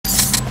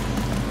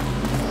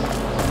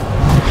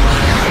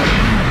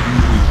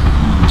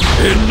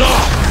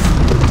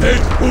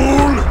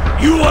Deadpool,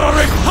 you are a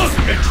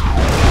repugnant,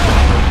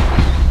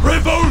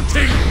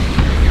 revolting,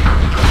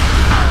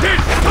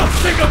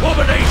 disgusting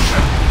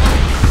abomination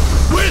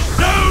with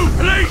no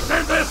place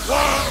in this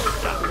world!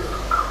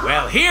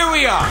 Well, here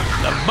we are,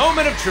 the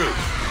moment of truth.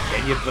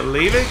 Can you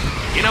believe it?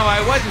 You know,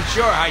 I wasn't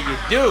sure how you'd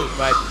do,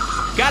 but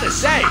gotta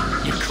say,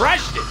 you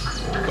crushed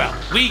it. Well,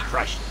 we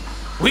crushed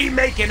it. We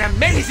make an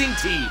amazing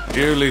team.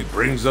 Nearly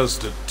brings us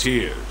to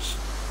tears.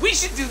 We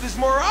should do this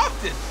more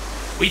often.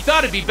 We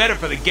thought it'd be better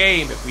for the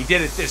game if we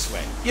did it this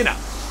way. You know,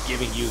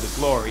 giving you the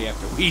glory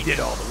after we did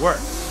all the work.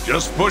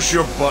 Just push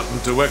your button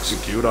to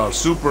execute our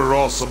super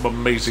awesome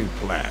amazing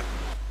plan.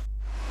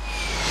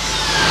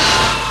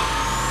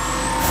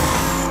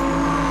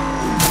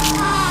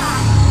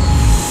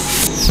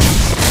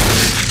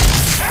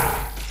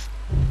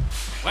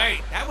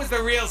 Wait, that was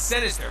the real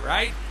Sinister,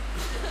 right?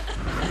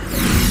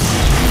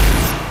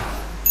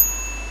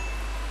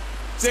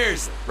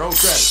 Seriously, roll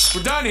credits.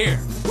 We're done here.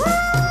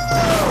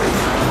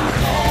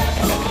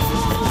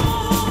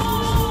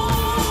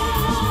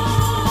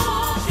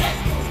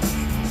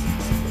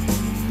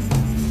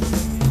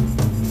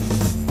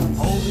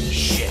 Holy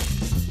shit.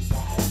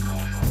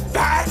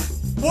 That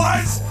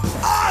was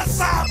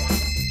awesome!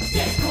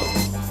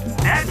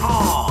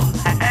 Deadpool!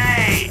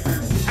 Hey!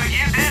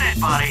 You did it,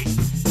 buddy.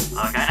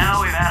 Look, I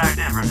know we've had our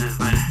differences,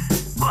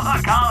 but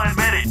look, I'll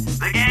admit it.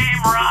 The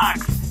game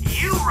rocks.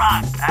 You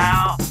rock,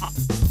 pal.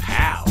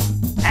 Pal?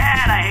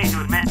 And I hate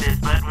to admit this,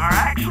 but we're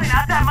actually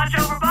not that much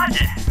over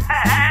budget.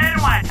 I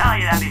didn't want to tell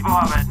you that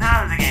before, but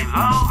now that the game's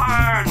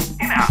over, and,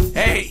 you know.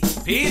 Hey,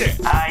 Peter.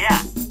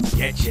 Yeah.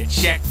 Get your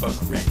checkbook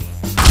ready.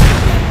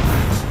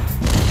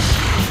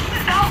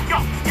 No,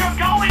 you're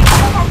going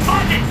over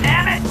budget,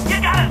 damn it! You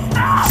gotta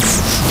stop!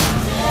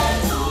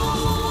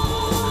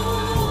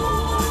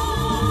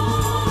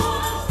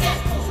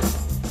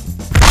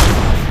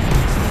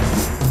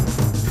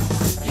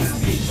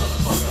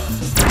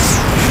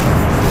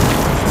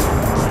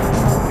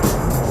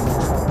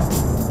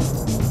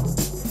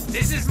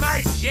 This is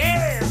my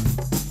jam!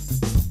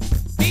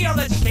 Be all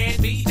that you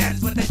can be, that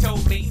is what they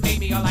told me. Make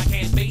me all I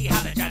can be,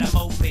 how they try to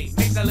mold me.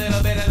 Mix a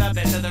little bit of the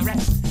best of the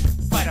rest.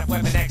 Fight off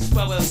Weapon X,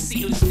 well, we'll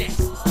see who's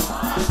next.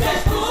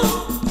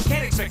 Deadpool!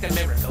 Can't expect a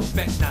miracle,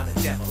 betting on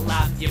the devil.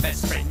 I'm your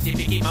best friend if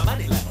you keep my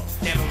money level.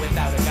 Never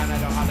without a gun, I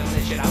know how to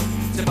dish it out.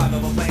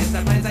 Survivable plans,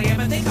 the plans I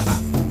ever think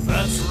about.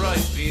 That's right,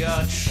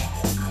 biatch.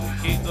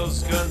 Keep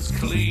those guns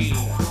clean.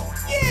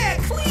 Yeah,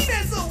 clean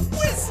as a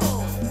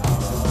whistle!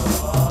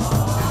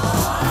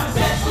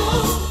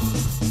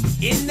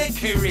 In the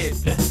crib.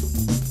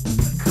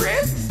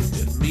 Crib?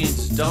 It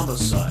means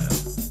domicile.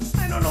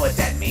 I don't know what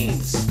that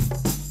means.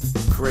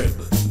 Crib.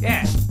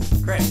 Yeah,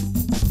 crib.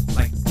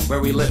 Like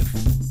where we live.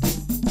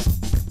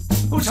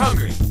 Who's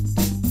hungry?